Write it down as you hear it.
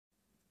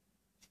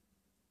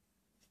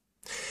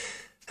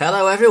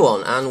Hello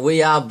everyone, and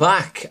we are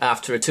back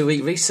after a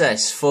 2-week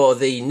recess for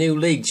the new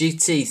league,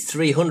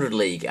 GT300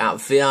 League at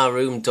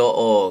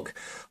vrroom.org.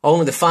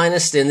 Only the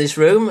finest in this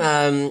room,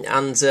 and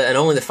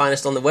only the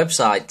finest on the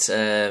website,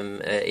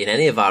 in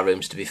any of our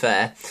rooms, to be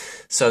fair.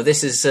 So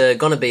this is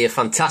going to be a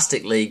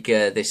fantastic league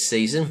this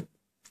season.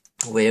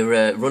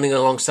 We're running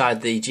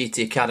alongside the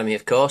GT Academy,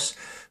 of course.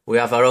 We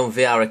have our own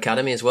VR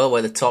Academy as well,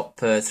 where the top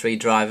 3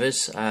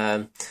 drivers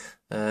are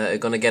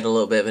going to get a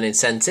little bit of an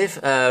incentive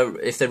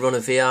if they run a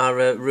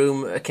VR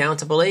room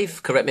account, I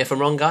believe. Correct me if I'm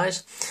wrong,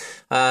 guys.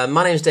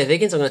 My name is Dave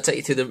Higgins. I'm going to take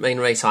you through the main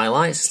race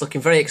highlights. It's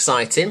looking very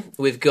exciting.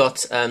 We've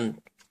got, on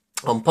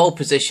pole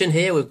position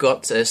here, we've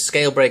got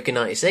Scalebreaker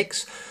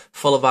 96,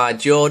 followed by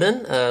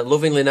Jordan,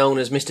 lovingly known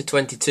as Mr.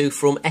 22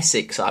 from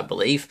Essex, I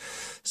believe.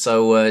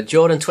 So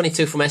Jordan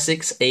 22 from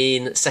Essex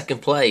in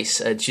second place.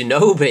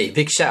 Genobi,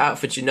 big shout out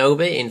for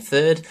Genobi in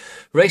third.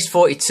 Race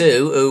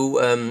 42,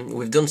 who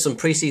we've done some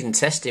pre-season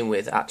testing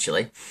with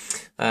actually,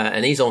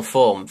 and he's on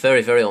form,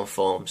 very, very on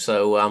form.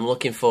 So I'm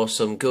looking for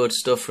some good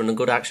stuff and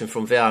good action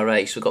from VR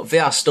Race. We've got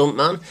VR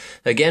Stuntman,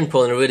 again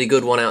pulling a really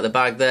good one out of the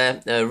bag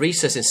there.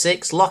 Recess in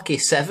 6th, Lockie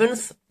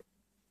 7th,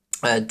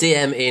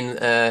 DM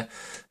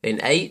in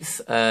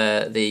 8th,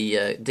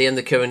 DM,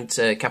 the current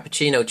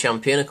Cappuccino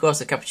champion. Of course,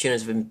 the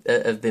Cappuccinos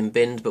have been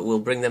binned, but we'll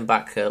bring them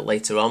back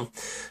later on.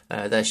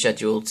 They're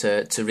scheduled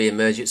to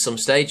re-emerge at some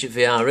stage at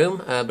VR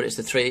Room, but it's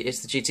the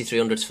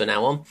GT300s for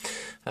now on.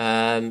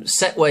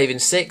 Setwave in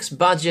 6th,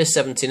 Badger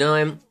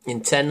 79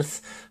 in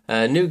 10th.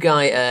 New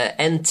guy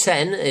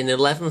N10 in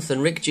 11th,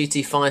 and Rick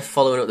GT5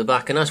 following up the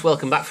back. A nice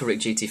welcome back for Rick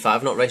GT5.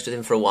 I've not raced with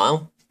him for a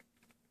while.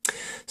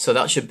 So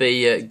that should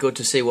be good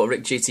to see what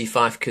Rick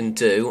GT5 can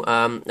do.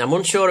 I'm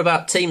unsure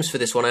about teams for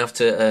this one. I have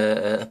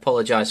to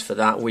apologise for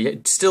that.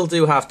 We still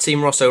do have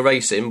Team Rosso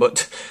Racing,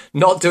 but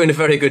not doing a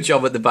very good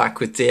job at the back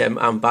with DM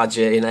and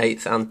Badger in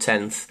 8th and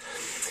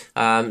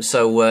 10th.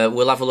 So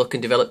we'll have a look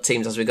and develop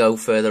teams as we go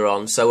further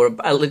on. So we're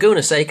at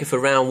Laguna Seca for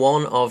round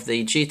 1 of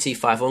the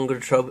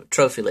GT500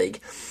 Trophy League.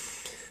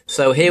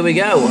 So here we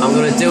go. I'm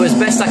going to do as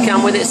best I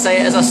can with it, say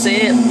it as I see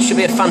it. Should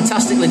be a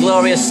fantastically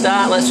glorious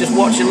start. Let's just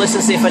watch and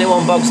listen, see if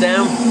anyone bogs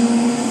down.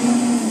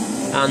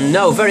 And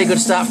no, very good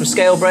start from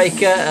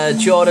Scalebreaker.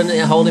 Jordan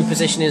holding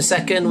position in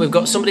second. We've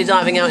got somebody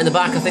diving out in the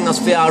back. I think that's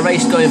VR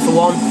Race going for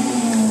one.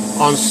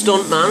 On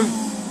Stuntman.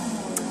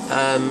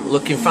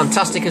 Looking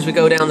fantastic as we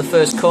go down the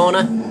first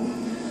corner.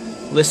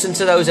 Listen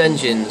to those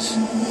engines.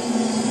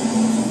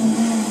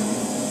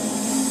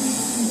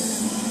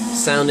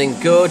 Sounding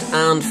good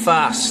and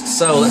fast.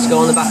 So let's go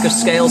on the back of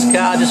Scale's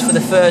car just for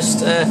the first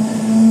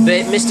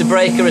bit. Mr.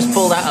 Breaker has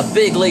pulled out a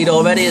big lead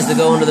already as they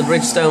go under the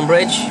Bridgestone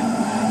Bridge.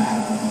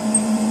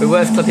 We're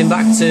worth clipping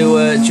back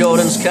to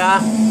Jordan's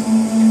car.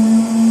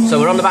 So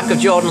we're on the back of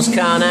Jordan's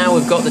car now.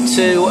 We've got the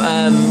 2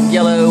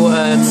 yellow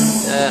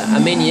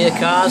Aminia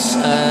cars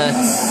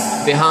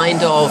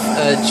behind of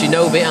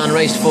Genobi and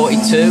Race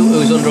 42,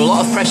 who's under a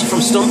lot of pressure from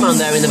Stuntman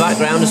there in the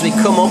background as we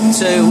come up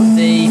to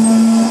the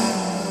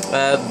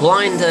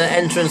blind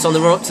entrance on the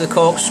run up to the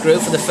corkscrew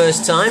for the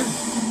first time.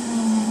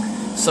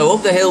 So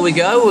up the hill we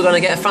go. We're going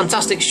to get a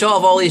fantastic shot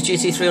of all these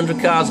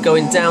GT300 cars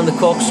going down the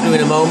corkscrew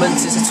in a moment.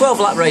 It's a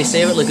 12-lap race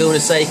here at Laguna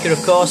Seca,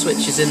 of course,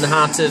 which is in the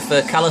heart of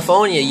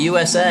California,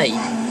 USA.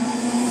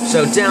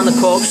 So down the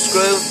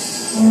corkscrew,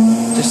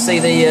 just see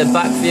the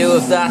back view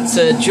of that.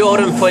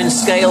 Jordan putting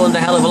Scale under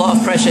a hell of a lot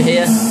of pressure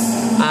here.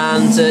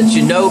 And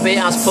Genobi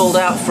has pulled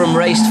out from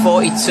race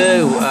 42,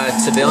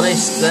 to be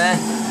honest, there.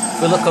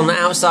 If we look on the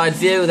outside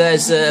view,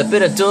 there's a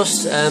bit of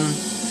dust. I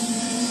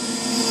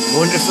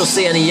wonder if we'll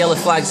see any yellow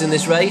flags in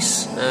this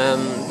race.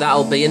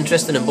 That'll be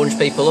interesting and bunch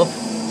people up.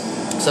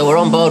 So we're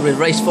on board with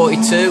race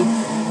 42,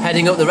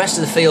 heading up the rest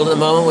of the field at the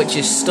moment, which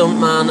is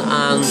Stuntman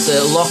and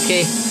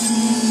Lockie.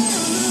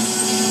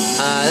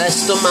 There's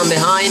Stuntman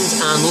behind,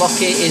 and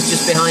Lockie is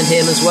just behind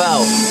him as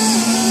well.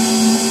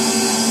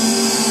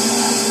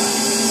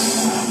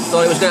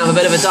 Thought he was going to have a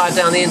bit of a dive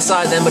down the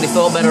inside then, but he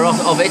thought better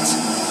of it.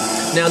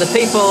 Now the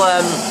people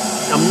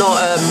I'm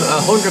not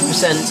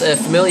 100%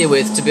 familiar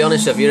with, to be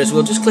honest with you, as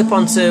we'll just clip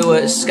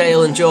onto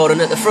Scale and Jordan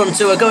at the front,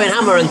 who are going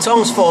hammer and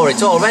tongs for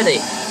it already.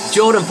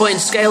 Jordan putting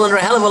Scale under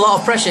a hell of a lot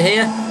of pressure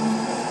here.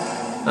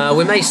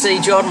 We may see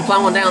Jordan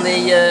plant one down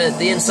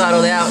the inside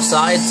or the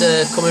outside,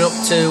 coming up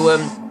to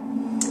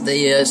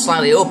the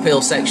slightly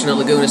uphill section at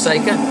Laguna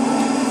Seca.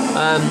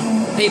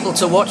 People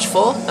to watch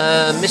for,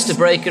 Mr.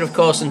 Breaker, of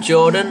course, and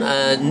Jordan,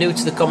 new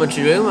to the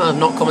commentary room. I've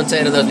not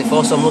commentated on those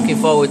before, so I'm looking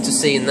forward to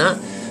seeing that.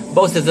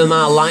 Both of them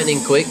are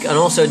lightning quick and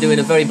also doing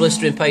a very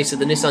blistering pace at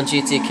the Nissan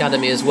GT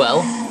Academy as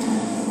well.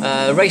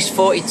 Race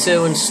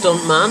 42 and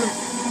Stuntman,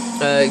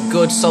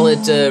 good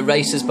solid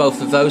racers,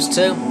 both of those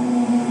two.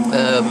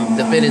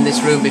 They've been in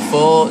this room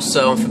before,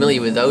 so I'm familiar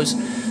with those.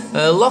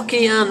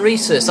 Lockie and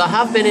Rhesus, I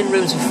have been in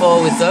rooms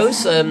before with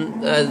those.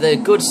 They're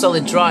good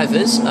solid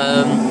drivers.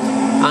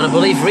 And I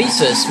believe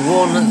Rhesus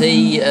won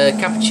the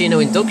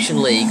Cappuccino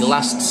Induction League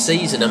last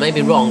season. I may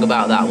be wrong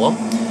about that one.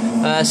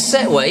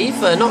 Setwave,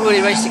 not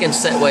really raced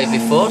against Setwave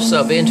before, so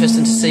it'll be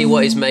interesting to see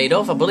what he's made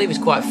of. I believe he's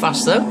quite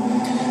fast though.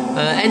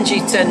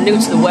 NG10 new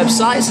to the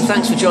website, so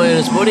thanks for joining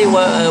us, buddy.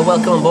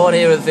 Welcome on board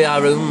here at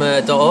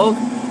vrroom.org.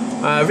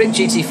 Rick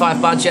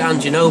GT5 Badger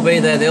and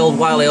Genobi, they're the old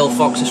wily old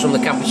foxes from the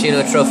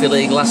Cappuccino Trophy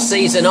League last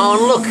season. Oh,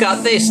 and look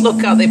at this,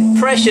 look at the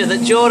pressure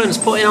that Jordan's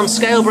putting on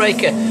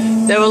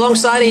Scalebreaker. They're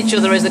alongside each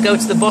other as they go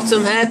to the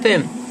bottom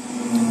hairpin.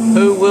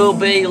 Who will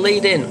be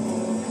leading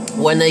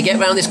when they get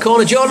round this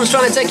corner? Jordan's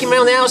trying to take him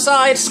round the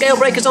outside,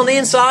 Scalebreaker's on the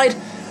inside.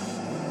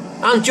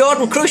 And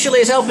Jordan, crucially,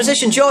 is held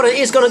position. Jordan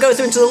is going to go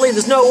through into the lead.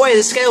 There's no way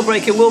the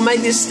Scalebreaker will make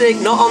this stick.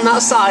 Not on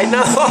that side.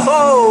 No.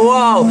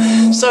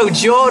 Wow. So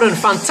Jordan,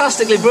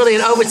 fantastically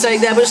brilliant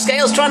overtake there. But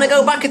Scales trying to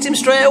go back at him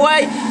straight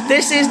away.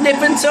 This is nip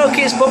and tuck.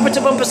 It's bumper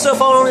to bumper stuff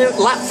on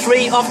lap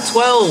 3 of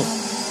 12.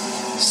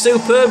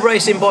 Superb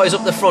racing, boys,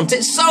 up the front.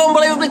 It's so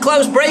unbelievably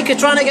close. Breaker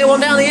trying to get one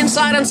down the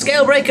inside. And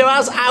Scalebreaker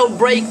has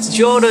outbraked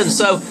Jordan.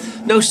 So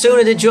no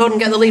sooner did Jordan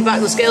get the lead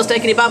back than Scales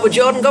taking it back, but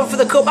Jordan going for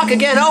the cut back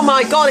again. Oh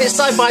my God, it's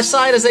side by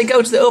side as they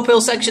go to the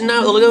uphill section now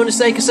at the Laguna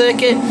Seca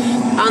circuit,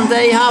 and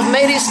they have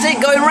made it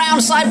stick going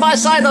round side by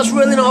side. That's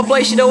really not a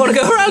place you don't want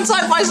to go around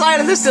side by side,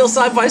 and they're still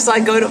side by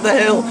side going up the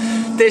hill.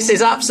 This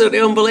is absolutely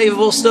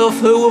unbelievable stuff.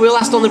 Who will be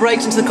last on the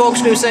brakes into the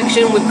corkscrew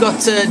section? We've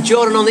got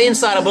Jordan on the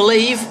inside, I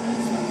believe,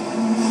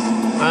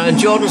 and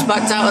Jordan's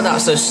backed out of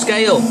that, so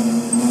Scale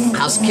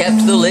has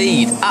kept the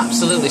lead.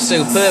 Absolutely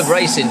superb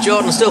racing.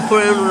 Jordan still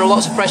putting under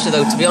lots of pressure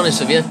though, to be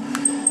honest with you.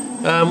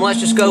 Let's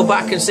just go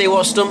back and see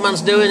what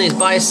Stuntman's doing. He's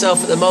by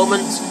himself at the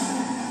moment.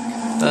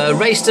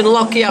 Raced and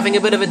Lockie having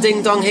a bit of a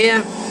ding-dong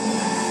here.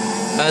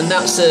 And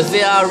that's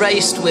VR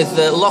Raced with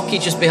Lockie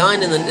just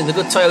behind in the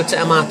good Toyota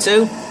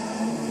MR2.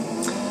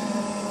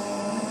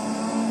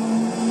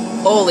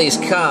 All these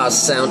cars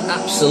sound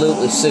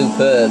absolutely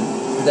superb.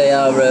 They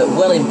are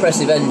well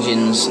impressive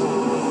engines.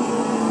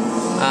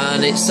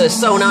 And it's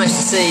so nice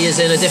to see us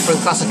in a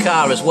different class of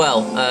car as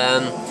well.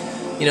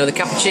 You know, the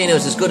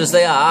Cappuccinos, as good as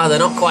they are, they're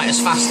not quite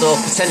as fast or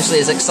potentially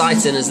as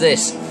exciting as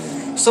this.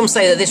 Some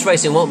say that this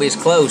racing won't be as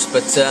close,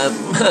 but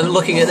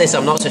looking at this,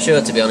 I'm not so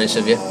sure, to be honest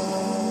with you.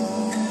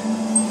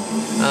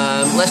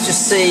 Let's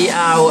just see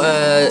how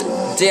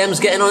DM's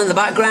getting on in the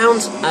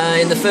background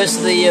in the first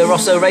of the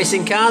Rosso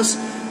racing cars.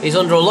 He's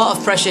under a lot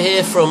of pressure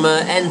here from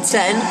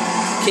N10.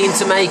 Keen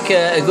to make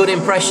a good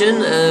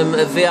impression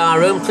at VR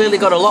Room. Clearly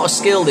got a lot of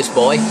skill, this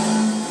boy.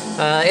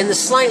 In the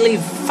slightly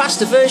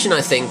faster version,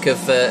 I think,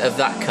 of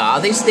that car.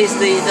 That's the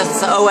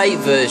 08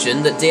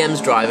 version that DM's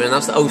driving, and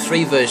that's the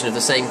 03 version of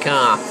the same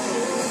car.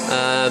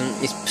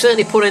 He's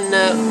certainly putting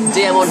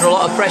DM under a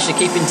lot of pressure,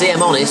 keeping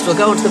DM honest. We'll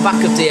go onto the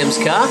back of DM's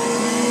car.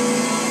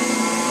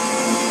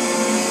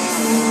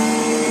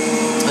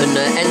 And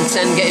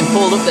N10 getting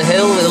pulled up the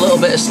hill with a little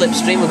bit of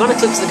slipstream. We're going to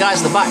clip to the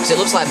guys at the back, because it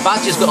looks like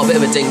Badger's got a bit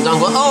of a ding-dong.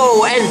 Well,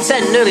 oh,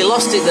 N10 nearly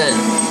lost it then.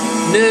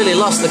 Nearly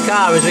lost the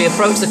car as we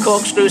approach the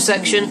corkscrew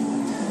section.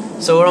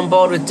 So we're on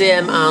board with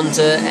DM and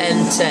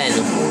N10.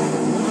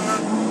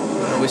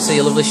 We see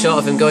a lovely shot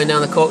of him going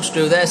down the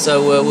corkscrew there,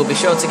 so we'll be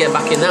sure to get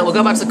back in that. We'll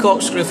go back to the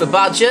corkscrew for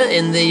Badger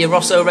in the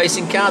Rosso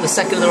racing car, the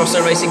second of the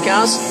Rosso racing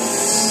cars.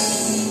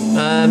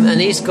 And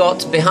he's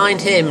got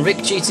behind him Rick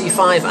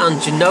GT5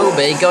 and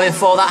Genobi going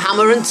for that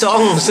hammer and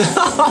tongs.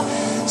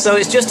 So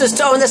it's just as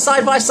tough, and they're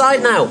side by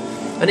side now,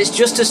 and it's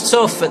just as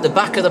tough at the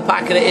back of the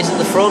pack as it is at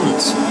the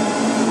front.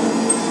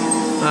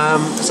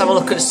 Let's have a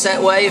look at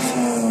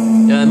Setwave.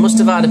 Must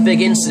have had a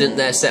big incident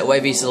there,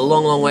 Setwave. He's a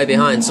long way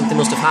behind. Something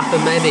must have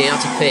happened, maybe he had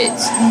to pit.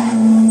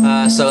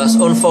 So that's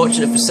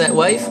unfortunate for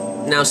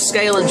Setwave. Now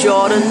Scale and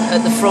Jordan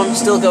at the front,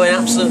 still going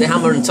absolutely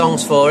hammer and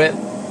tongs for it.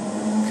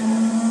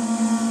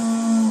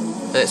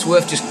 It's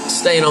worth just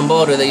staying on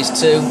board with these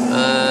two.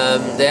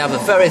 They have a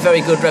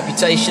very good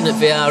reputation at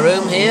VR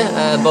Room here,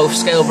 both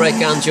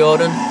Scalebreaker and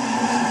Jordan.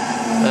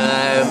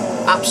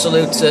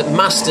 Absolute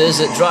masters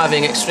at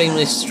driving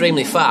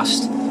extremely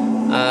fast.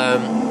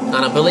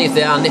 And I believe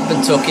they are nip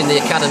and tuck in the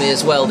Academy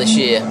as well this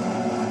year.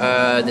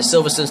 The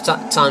Silverstone's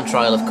time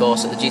trial, of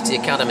course, at the GT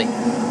Academy.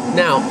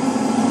 Now,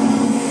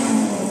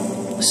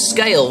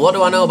 Scale, what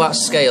do I know about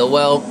Scale?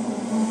 Well,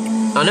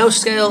 I know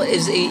Scale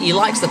he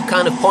likes the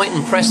kind of point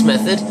and press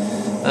method,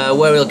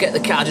 where he'll get the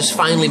car just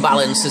finely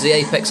balanced as the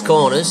apex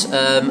corners,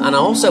 and I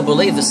also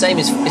believe the same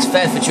is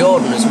fair for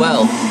Jordan as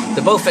well.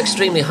 They're both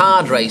extremely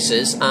hard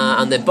racers,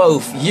 and they're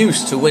both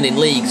used to winning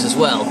leagues as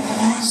well,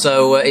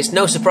 so it's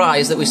no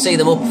surprise that we see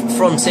them up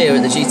front here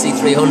at the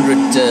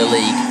GT300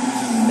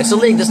 league. It's a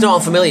league that's not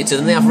unfamiliar to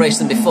them, they have raced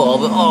them before,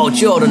 but oh,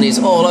 Jordan is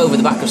all over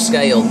the back of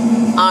Scale.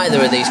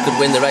 Either of these could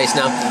win the race.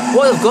 Now,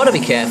 what they've got to be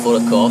careful,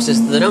 of course, is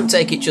that they don't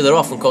take each other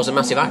off and cause a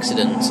massive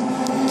accident.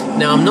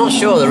 Now, I'm not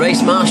sure the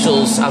race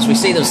marshals, as we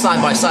see them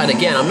side by side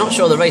again, I'm not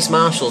sure the race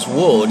marshals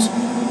would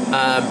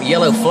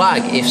yellow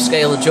flag if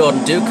Scale and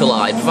Jordan do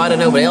collide, provided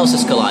nobody else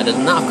has collided,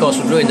 and that, of course,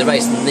 would ruin the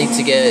race, and they need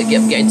to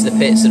get into the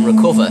pits and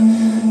recover.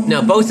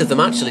 Now, both of them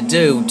actually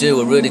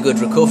do a really good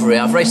recovery.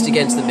 I've raced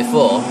against them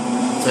before,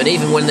 and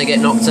even when they get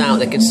knocked out,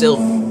 they can still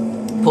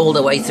pull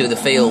their way through the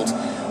field.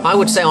 I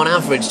would say on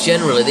average,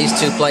 generally, these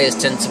two players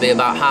tend to be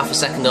about half a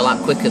second a lap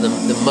quicker than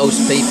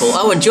most people.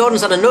 Oh, and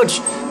Jordan's had a nudge.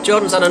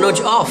 Jordan's had a nudge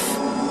off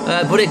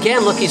But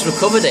again, look, he's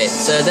recovered it.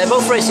 They're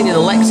both racing in the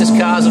Lexus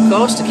cars, of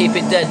course, to keep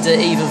it dead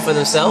even for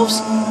themselves.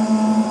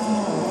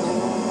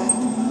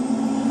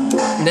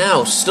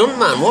 Now,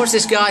 Stuntman. What's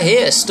this guy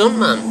here?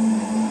 Stuntman.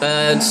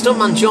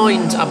 Stuntman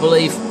joined, I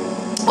believe,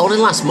 only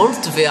last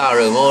month to VR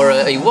Room, or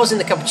he was in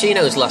the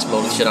Cappuccinos last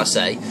month, should I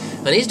say.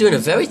 And he's doing a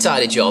very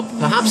tidy job.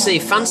 Perhaps he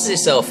fancies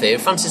himself here,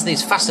 fancies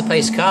these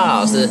faster-paced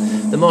cars,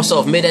 the more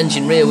sort of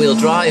mid-engine rear-wheel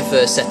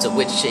drive setup,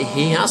 which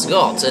he has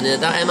got. And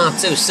that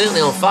MR2 is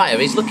certainly on fire.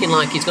 He's looking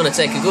like he's going to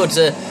take a good,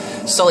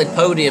 solid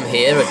podium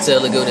here at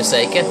Laguna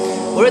Seca.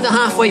 We're at the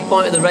halfway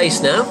point of the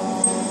race now.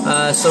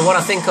 So what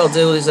I think I'll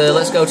do is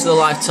let's go to the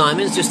live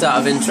timings, just out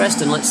of interest,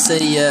 and let's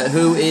see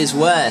who is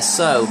where.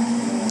 So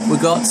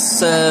we've got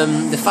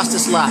the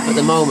fastest lap at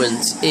the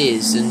moment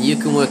is, and you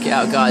can work it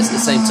out, guys, at the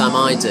same time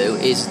I do,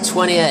 is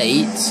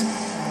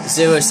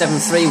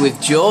 28.073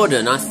 with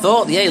Jordan. I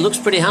thought, yeah, he looks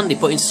pretty handy,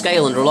 putting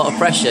Scale under a lot of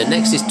pressure.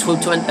 Next is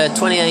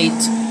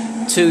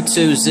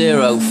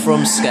 28.220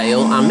 from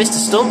Scale, and Mr.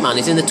 Stuntman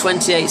is in the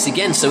 28s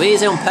again, so he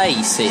is on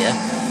pace here.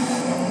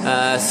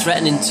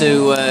 Threatening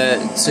to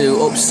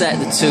upset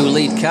the two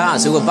lead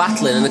cars who are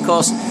battling, and of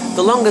course,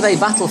 the longer they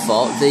battle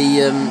for,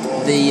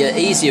 the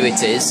easier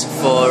it is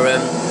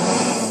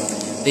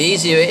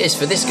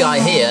for this guy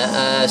here,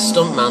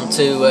 Stuntman,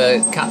 to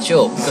catch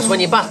up. Because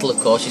when you battle, of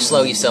course, you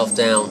slow yourself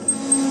down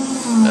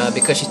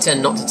because you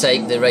tend not to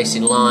take the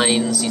racing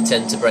lines, you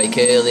tend to brake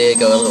earlier,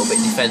 go a little bit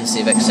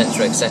defensive,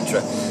 etc.,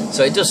 etc.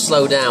 So it does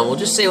slow down. We'll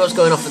just see what's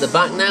going off at the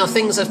back now.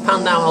 Things have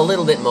panned out a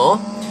little bit more.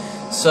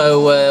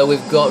 So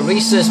we've got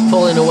Rhesus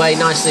pulling away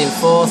nicely in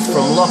fourth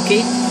from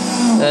Lockie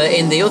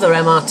in the other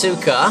MR2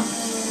 car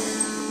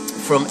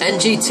from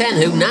NG10,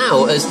 who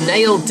now has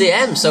nailed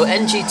DM. So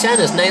NG10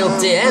 has nailed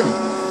DM.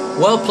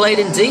 Well played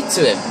indeed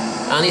to him,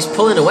 and he's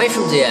pulling away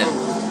from DM.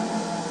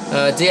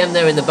 DM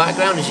there in the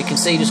background, as you can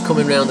see, just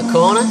coming round the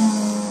corner.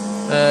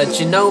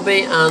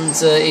 Ginobili and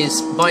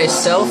is by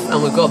himself,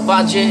 and we've got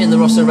Badger in the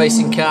Rosso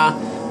Racing car,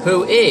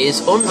 who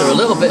is under a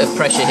little bit of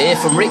pressure here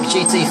from Rick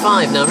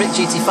GT5. Now, Rick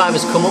GT5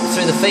 has come up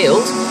through the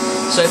field,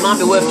 so it might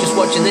be worth just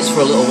watching this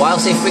for a little while,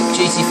 see if Rick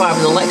GT5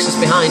 and the Lexus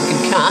behind can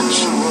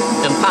catch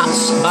and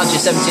pass Badger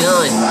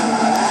 79.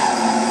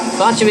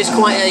 Badger is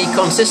quite a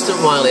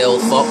consistent wily old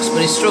fox, but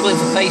he's struggling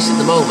for pace at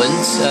the moment.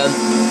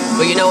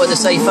 But you know what they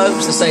say,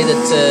 folks? They say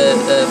that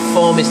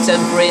form is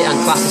temporary and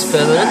class is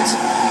permanent.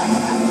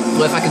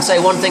 Well, if I can say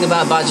one thing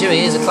about Badger,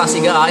 he is a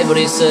classy guy, but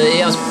he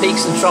has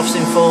peaks and troughs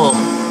in form.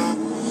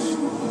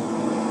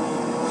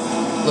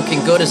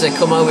 Looking good as they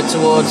come over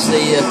towards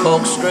the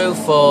corkscrew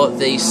for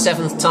the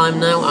 7th time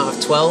now out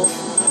of 12.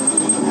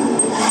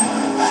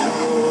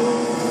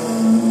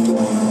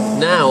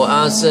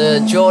 Now, as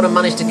Jordan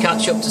managed to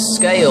catch up to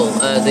Scale,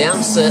 the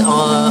answer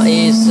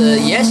is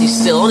yes, he's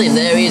still on him.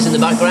 There he is in the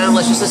background.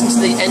 Let's just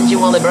listen to the engine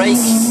while they brake.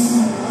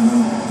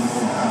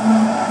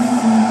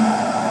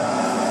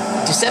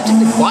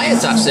 Deceptively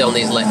quiet, actually, on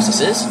these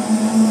Lexuses.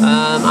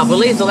 I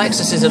believe the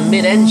Lexus is a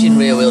mid-engine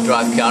rear-wheel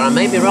drive car. I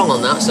may be wrong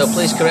on that, so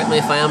please correct me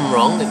if I am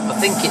wrong. I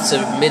think it's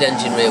a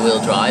mid-engine rear-wheel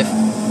drive,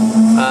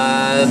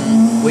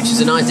 which is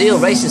an ideal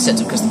racing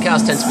setup because the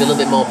cars tend to be a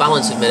little bit more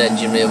balanced with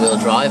mid-engine rear-wheel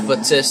drive,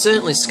 but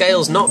certainly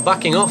Scale's not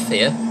backing off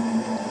here.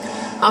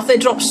 Have they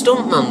dropped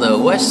Stuntman, though?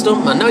 Where's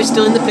Stuntman? No, he's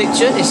still in the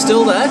picture. He's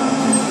still there.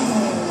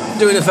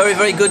 Doing a very,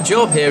 very good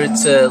job here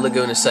at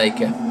Laguna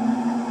Seca.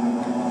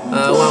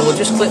 Well, we'll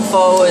just click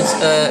forward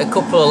a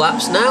couple of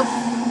laps now.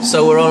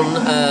 So we're on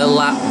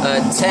lap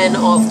 10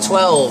 of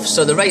 12.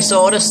 So the race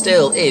order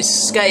still is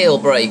Scale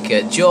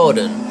Breaker,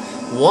 Jordan,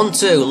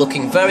 1-2,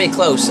 looking very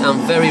close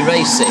and very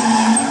racy.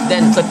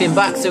 Then clipping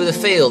back through the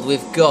field,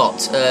 we've got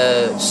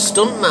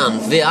Stuntman,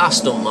 VR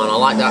Stuntman. I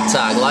like that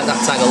tag a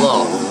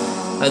lot.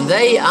 And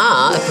they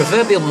are a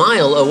proverbial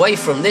mile away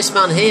from this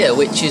man here,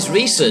 which is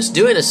Rhesus,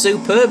 doing a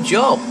superb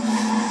job.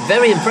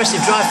 Very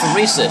impressive drive from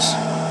Rhesus.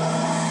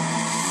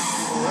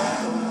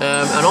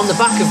 And on the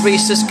back of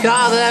Rhesus'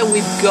 car there,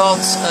 we've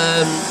got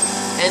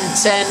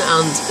N10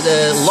 and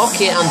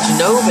Lockie and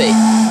Ginobili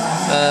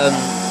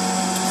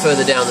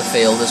further down the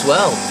field as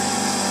well.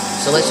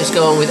 So let's just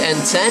go on with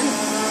N10,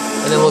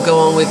 and then we'll go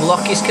on with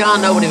Lockie's car,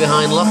 nobody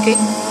behind Lockie.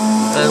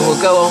 And we'll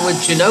go on with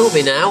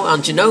Ginobili now,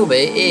 and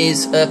Ginobili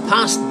is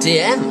past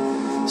DM.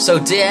 So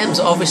DM's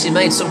obviously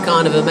made some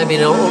kind of maybe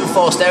an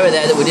unforced error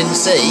there that we didn't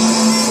see.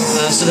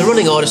 So the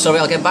running order, sorry,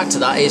 I'll get back to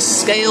that, is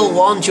Scale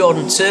 1,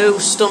 Jordan 2,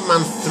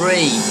 Stuntman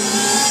 3,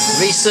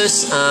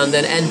 Rhesus, and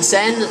then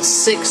N10,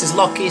 6 is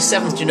Lockie,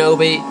 7th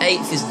Ginobili,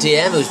 8th is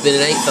DM, who's been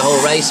in 8th the whole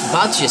race.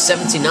 Badger,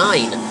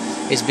 79,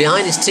 is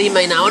behind his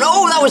teammate now. And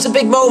oh, that was a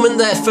big moment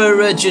there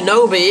for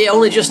Ginobili. He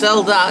only just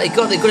held that. He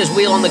got his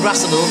wheel on the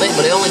grass a little bit,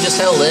 but he only just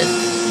held it.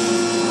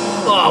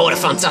 Oh, what a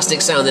fantastic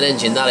sounding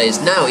engine that is.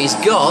 Now he's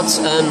got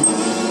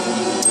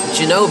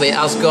Ginobili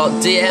has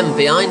got DM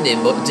behind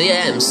him, but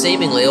DM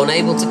seemingly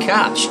unable to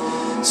catch.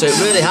 So it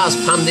really has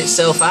panned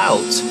itself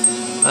out.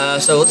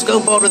 So let's go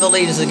on board with the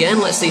leaders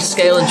again. Let's see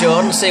Scale and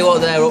Jordan, see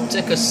what they're up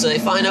to, because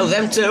if I know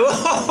them too,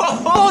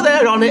 oh,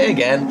 they're on it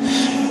again.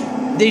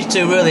 these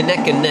two really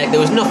neck and neck. There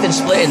was nothing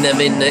splitting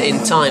them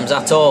in times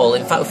at all.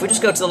 In fact, if we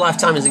just go to the live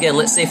timings again,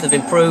 let's see if they've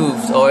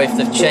improved or if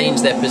they've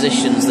changed their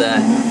positions there.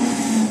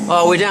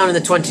 Oh, we're down in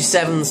the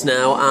 27s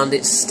now, and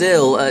it's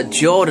still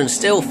Jordan,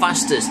 still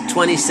fastest,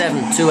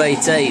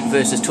 27.288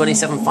 versus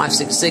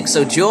 27.566.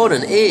 So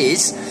Jordan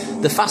is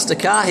the faster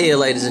car here,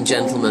 ladies and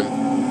gentlemen.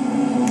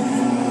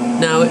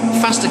 Now,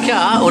 faster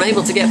car,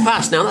 unable to get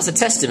past. Now, that's a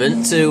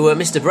testament to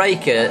Mr.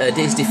 Breaker,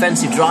 his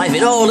defensive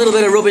driving. Oh, a little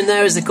bit of rubbing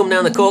there as they come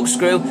down the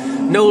corkscrew.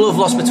 No love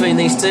lost between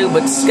these two,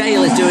 but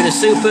Scale is doing a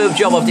superb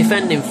job of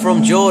defending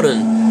from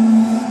Jordan.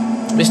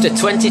 Mr.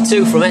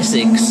 22 from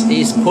Essex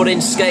is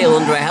putting Scale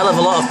under a hell of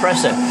a lot of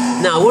pressure.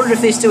 Now, I wonder if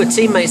these two are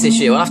teammates this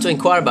year. I'll have to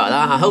inquire about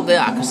that. I hope they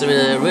are, because they're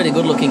in a really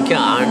good-looking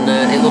car, and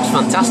it looks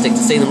fantastic to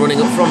see them running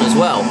up front as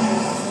well.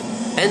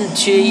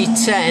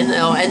 NG10,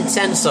 or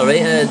N10, sorry,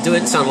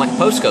 doing sound like a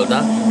postcode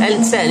that.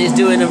 N10 is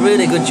doing a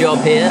really good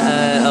job here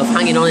of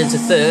hanging on into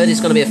third.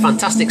 It's going to be a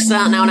fantastic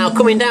start now. Now,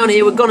 coming down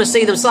here, we're going to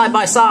see them side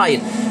by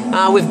side.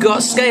 We've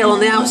got Scale on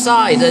the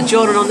outside,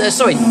 Jordan on the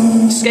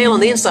Scale on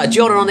the inside,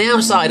 Jordan on the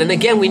outside, and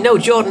again we know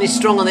Jordan is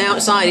strong on the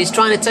outside. He's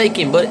trying to take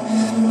him, but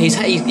he's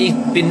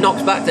been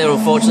knocked back there.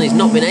 Unfortunately, he's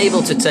not been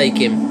able to take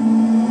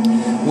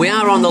him. We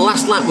are on the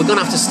last lap. We're going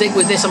to have to stick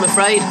with this, I'm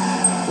afraid.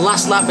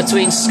 Last lap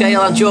between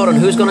Scale and Jordan.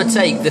 Who's going to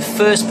take the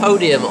first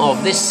podium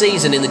of this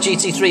season in the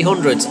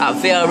GT300s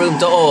at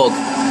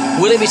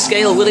vrroom.org? Will it be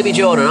Scale? Will it be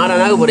Jordan? I don't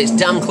know, but it's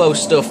damn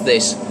close stuff,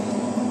 this.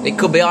 It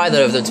could be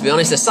either of them, to be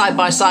honest. They're side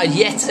by side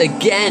yet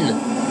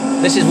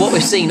again. This is what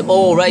we've seen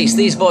all race.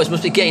 These boys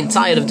must be getting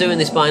tired of doing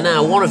this by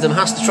now. One of them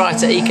has to try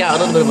to eke out a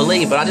little bit of a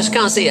lead, but I just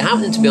can't see it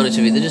happening, to be honest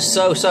with you. They're just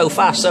so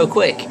fast, so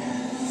quick.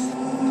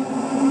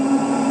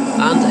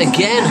 And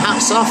again,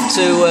 hats off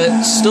to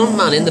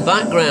Stuntman in the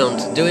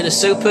background, doing a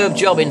superb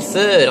job in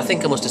third. I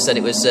think I must have said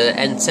it was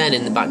N10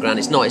 in the background.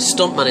 It's not, it's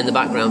Stuntman in the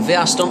background.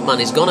 VR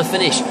Stuntman is going to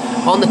finish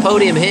on the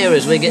podium here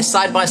as we get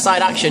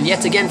side-by-side action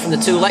yet again from the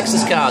two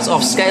Lexus cars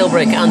off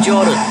Scalebreaker and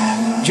Jordan.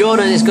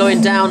 Jordan is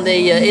going down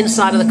the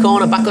inside of the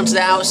corner, back onto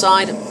the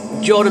outside.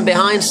 Jordan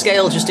behind,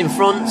 Scale just in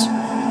front.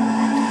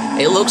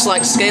 It looks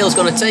like Scale's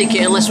going to take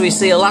it unless we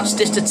see a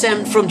last-ditch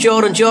attempt from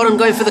Jordan. Jordan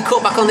going for the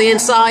cutback on the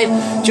inside.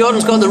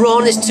 Jordan's got the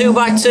run. It's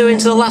 2x2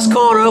 into the last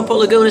corner up at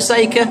Laguna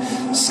Seca.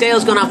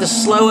 Scale's going to have the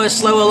slower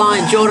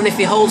line. Jordan, if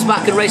he holds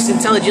back and races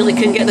intelligently,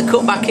 can get the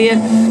cutback here.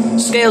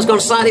 Scale's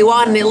gone slightly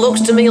wide, and it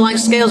looks to me like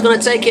Scale's going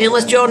to take it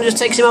unless Jordan just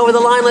takes him over the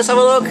line. Let's have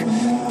a look.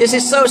 This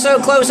is so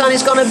close, and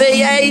it's going to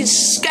be a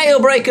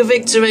Scalebreaker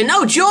victory.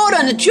 No,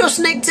 Jordan just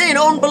nicked in.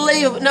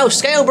 Unbelievable. No,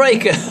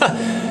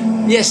 Scalebreaker.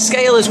 Yes,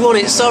 Scale has won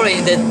it. Sorry,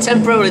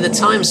 temporarily the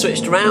time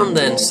switched around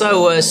then.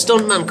 So,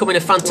 Stuntman coming a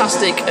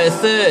fantastic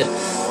third.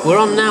 We're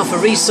on now for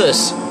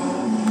Resus,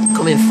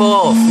 coming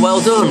fourth.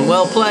 Well done,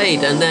 well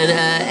played. And then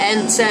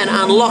N10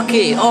 and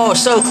Lockie. Oh,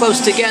 so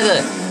close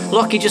together.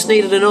 Lockie just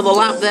needed another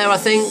lap there, I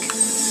think.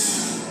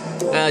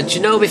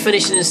 Genobi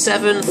finishing in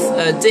seventh.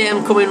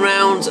 DM coming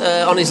round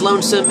on his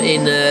lonesome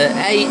in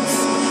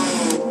eighth.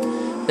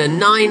 Then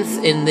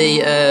ninth in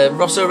the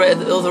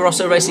other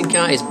Rosso racing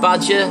car is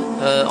Badger,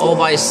 all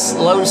by his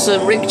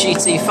lonesome. Rick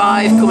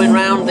GT5 coming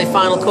round the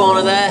final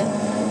corner there.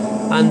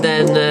 And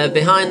then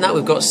behind that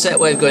we've got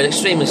Setwave going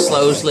extremely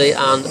slowly,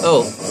 and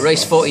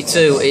race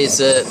 42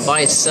 is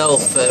by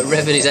itself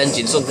revving his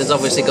engine. Something's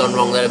obviously gone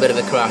wrong there, a bit of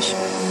a crash.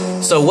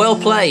 So well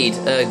played,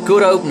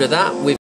 good opener that.